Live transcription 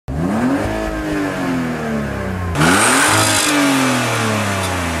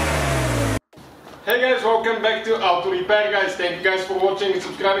welcome back to Auto Repair, guys. Thank you guys for watching and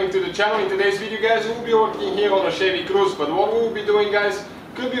subscribing to the channel. In today's video, guys, we'll be working here on a Chevy Cruze, but what we'll be doing, guys,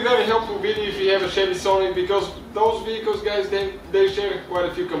 could be very helpful video if you have a Chevy Sonic, because those vehicles, guys, they share quite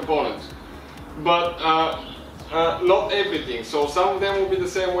a few components, but not everything. So some of them will be the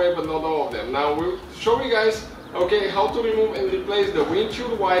same way, but not all of them. Now we'll show you guys, okay, how to remove and replace the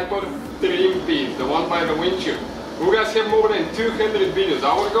windshield wiper trim piece, the one by the windshield. We guys have more than 200 videos.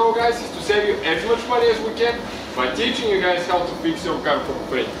 Our goal, guys, is to save you as much money as we can by teaching you guys how to fix your car for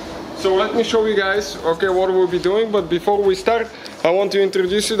free. So let me show you guys, okay, what we'll be doing. But before we start, I want to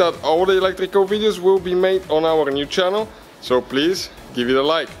introduce you that all the electrical videos will be made on our new channel. So please give it a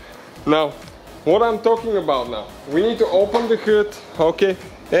like. Now, what I'm talking about now, we need to open the hood, okay,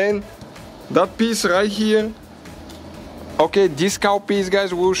 and that piece right here. Okay, this cowl piece,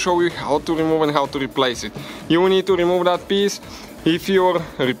 guys, will show you how to remove and how to replace it. You will need to remove that piece if you're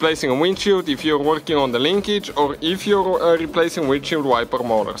replacing a windshield, if you're working on the linkage, or if you're replacing windshield wiper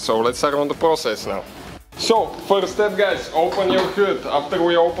motor. So let's start on the process now. So, first step, guys, open your hood. After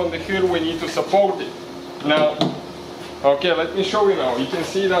we open the hood, we need to support it. Now, okay, let me show you now. You can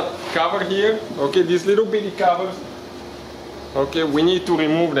see that cover here, okay, these little bitty covers. Okay, we need to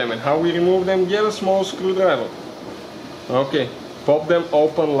remove them. And how we remove them? Get a small screwdriver. Okay, pop them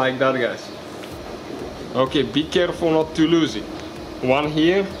open like that, guys. Okay, be careful not to lose it. One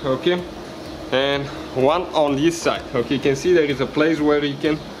here, okay, and one on this side. Okay, you can see there is a place where you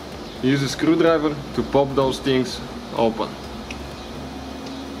can use a screwdriver to pop those things open.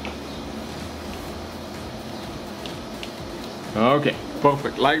 Okay,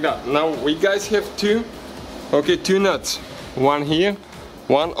 perfect, like that. Now we guys have two nuts. One here,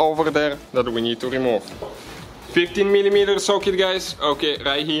 one over there that we need to remove. 15mm socket, guys, okay,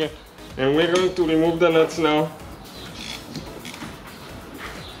 right here, and we're going to remove the nuts now.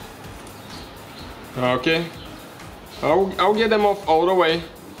 Okay, I'll get them off all the way.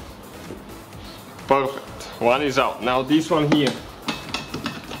 Perfect, one is out. Now this one here.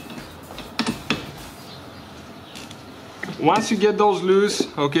 Once you get those loose,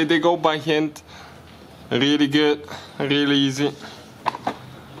 okay, they go by hand, really good, really easy.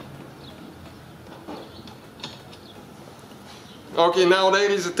 Okay, now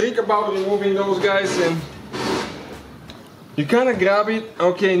there is a trick about removing those, guys, and you kind of grab it,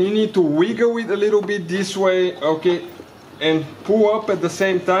 okay, and you need to wiggle it a little bit this way, okay, and pull up at the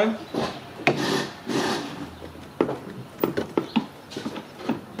same time.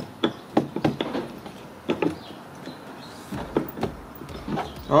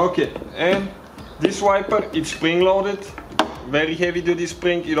 Okay, and this wiper, it's spring loaded, very heavy duty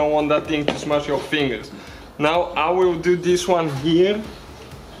spring, you don't want that thing to smash your fingers. Now I will do this one here.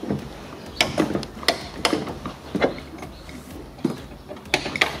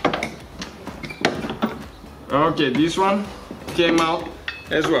 Okay, this one came out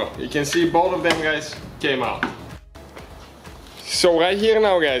as well. You can see both of them, guys, came out. So right here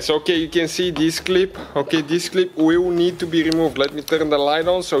now, guys, okay, you can see this clip. Okay, this clip will need to be removed. Let me turn the light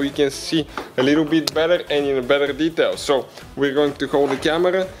on so you can see a little bit better and in a better detail. So we're going to hold the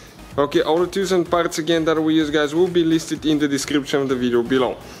camera. Okay, all the tools and parts again that we use, guys, will be listed in the description of the video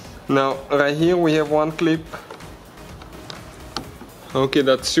below. Now, right here we have one clip. Okay,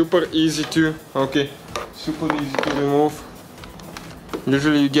 that's super easy to, super easy to remove.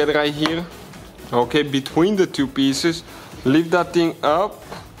 Usually you get right here, okay, between the two pieces. Lift that thing up,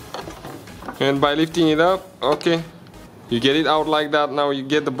 and by lifting it up, okay, you get it out like that. Now you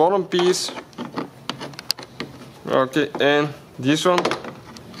get the bottom piece, okay, and this one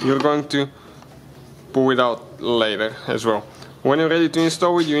you're going to pull it out later as well. When you're ready to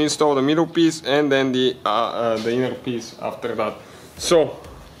install it, you install the middle piece and then the inner piece after that. So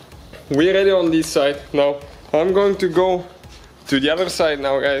we're ready on this side. Now I'm going to go to the other side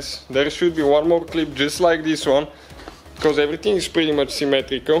now, guys. There should be one more clip just like this one, because everything is pretty much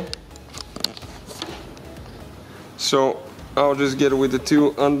symmetrical. So I'll just get with the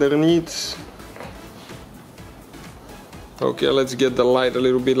two underneath. Okay, let's get the light a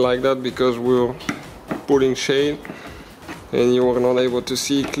little bit like that, because we're putting shade and you are not able to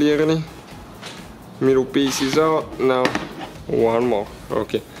see clearly. Middle piece is out. Now one more.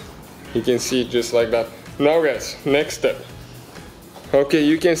 Okay, you can see it just like that. Now, guys, next step. Okay,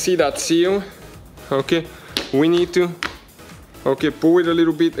 you can see that seal. Okay, we need to pull it a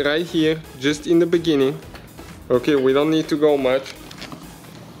little bit right here, just in the beginning. Okay, we don't need to go much.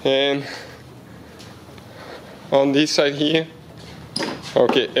 And on this side here,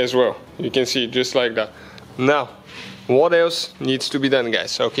 okay, as well, you can see just like that. Now what else needs to be done,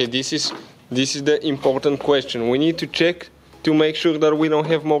 guys? Okay, this is the important question. We need to check to make sure that we don't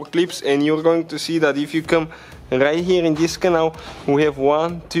have more clips, and you're going to see that if you come right here in this canal, we have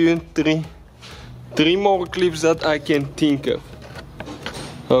 1, 2, 3 more clips that I can think of.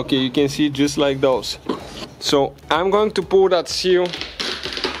 Okay, you can see just like those. So I'm going to pull that seal,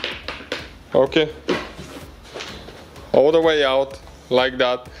 okay, all the way out like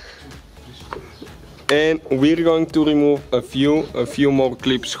that, and we're going to remove a few more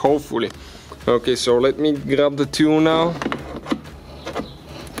clips, hopefully. Okay, so let me grab the tool now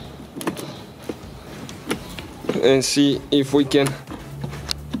and see if we can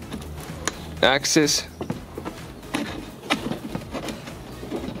access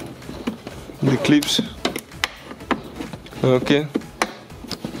the clips. Okay,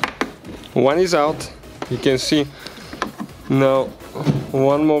 one is out, you can see. Now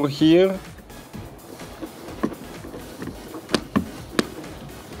one more here.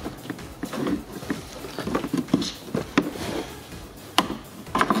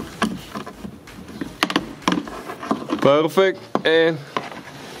 Perfect, and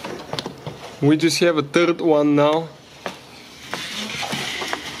we just have a third one now.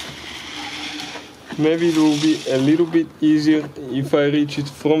 Maybe it will be a little bit easier if I reach it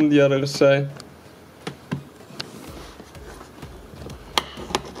from the other side.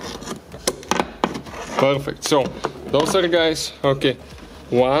 Perfect, so those are, guys, okay,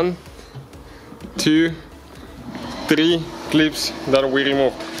 1, 2, 3 clips that we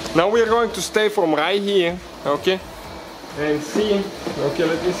removed. Now we are going to stay from right here, okay, and see, okay,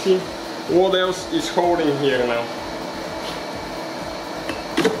 let me see what else is holding here now.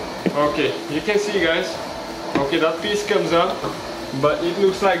 Okay, you can see, guys, okay, that piece comes up, but it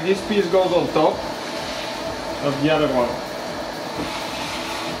looks like this piece goes on top of the other one.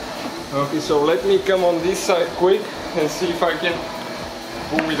 Okay, so let me come on this side quick and see if I can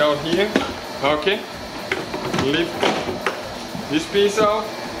pull it out here. Okay, lift this piece out,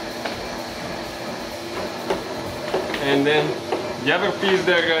 and then the other piece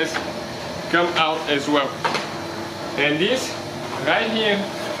there, guys, come out as well. And this right here,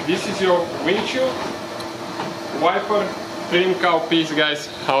 this is your windshield wiper trim cowl piece, guys,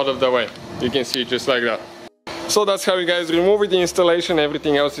 out of the way. You can see it just like that. So that's how you guys remove the installation.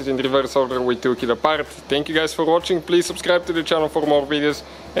 Everything else is in reverse order. We took it apart. Thank you guys for watching. Please subscribe to the channel for more videos,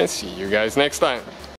 and see you guys next time.